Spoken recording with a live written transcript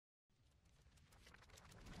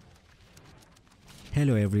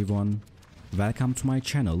Hello everyone, welcome to my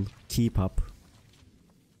channel, keep up.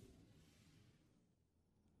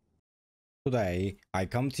 Today, I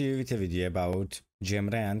come to you with a video about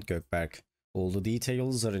Cemre and Gökberk. All the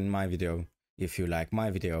details are in my video. If you like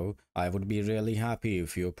my video, I would be really happy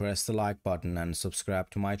if you press the like button and subscribe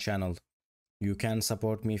to my channel. You can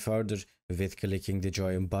support me further with clicking the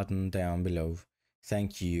join button down below.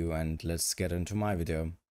 Thank you, and let's get into my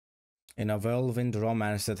video. In a whirlwind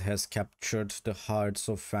romance that has captured the hearts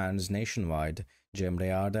of fans nationwide,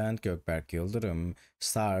 Cemre Arda and Gökberk Yıldırım,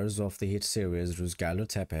 stars of the hit series Rüzgarlı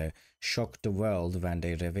Tepe, shocked the world when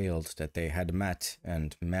they revealed that they had met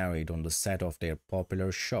and married on the set of their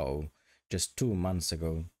popular show just 2 months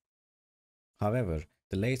ago. However,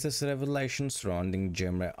 the latest revelation surrounding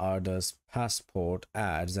Cemre Arda'S passport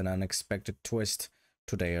adds an unexpected twist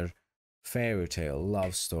to their fairy tale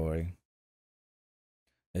love story.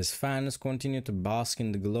 As fans continue to bask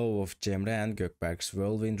in the glow of Cemre and Gökberk's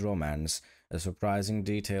whirlwind romance, a surprising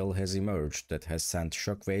detail has emerged that has sent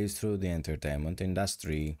shockwaves through the entertainment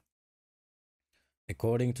industry.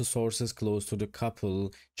 According to sources close to the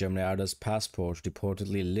couple, Cemre Arda'S passport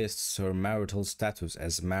reportedly lists her marital status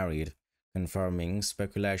as married, confirming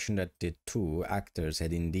speculation that the two actors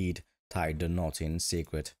had indeed tied the knot in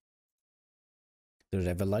secret. The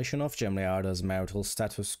revelation of Cemre Arda'S marital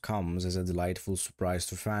status comes as a delightful surprise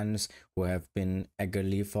to fans who have been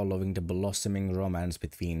eagerly following the blossoming romance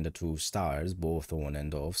between the two stars, both on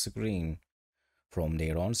and off screen. From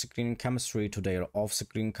their on-screen chemistry to their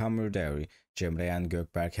off-screen camaraderie, Cemre and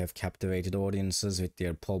Gökberk have captivated audiences with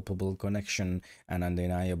their palpable connection and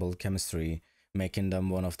undeniable chemistry, making them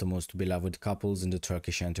one of the most beloved couples in the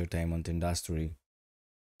Turkish entertainment industry.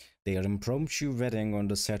 Their impromptu wedding on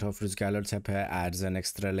the set of Rüzgarlı Tepe adds an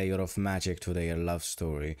extra layer of magic to their love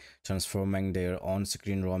story, transforming their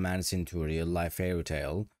on-screen romance into a real-life fairy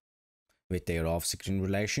tale, with their off-screen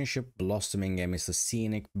relationship blossoming amidst the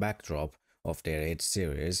scenic backdrop of their hit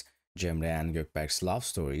series. Cemre and Gökberk's love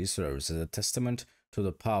story serves as a testament to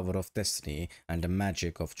the power of destiny and the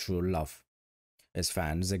magic of true love. As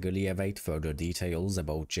fans eagerly await further details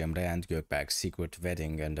about Cemre and Gökberk's secret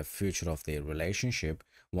wedding and the future of their relationship,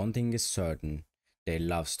 one thing is certain: their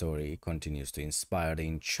love story continues to inspire and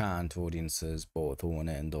enchant audiences both on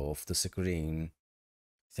and off the screen.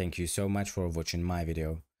 Thank you so much for watching my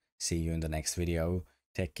video. See you in the next video.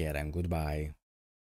 Take care and goodbye.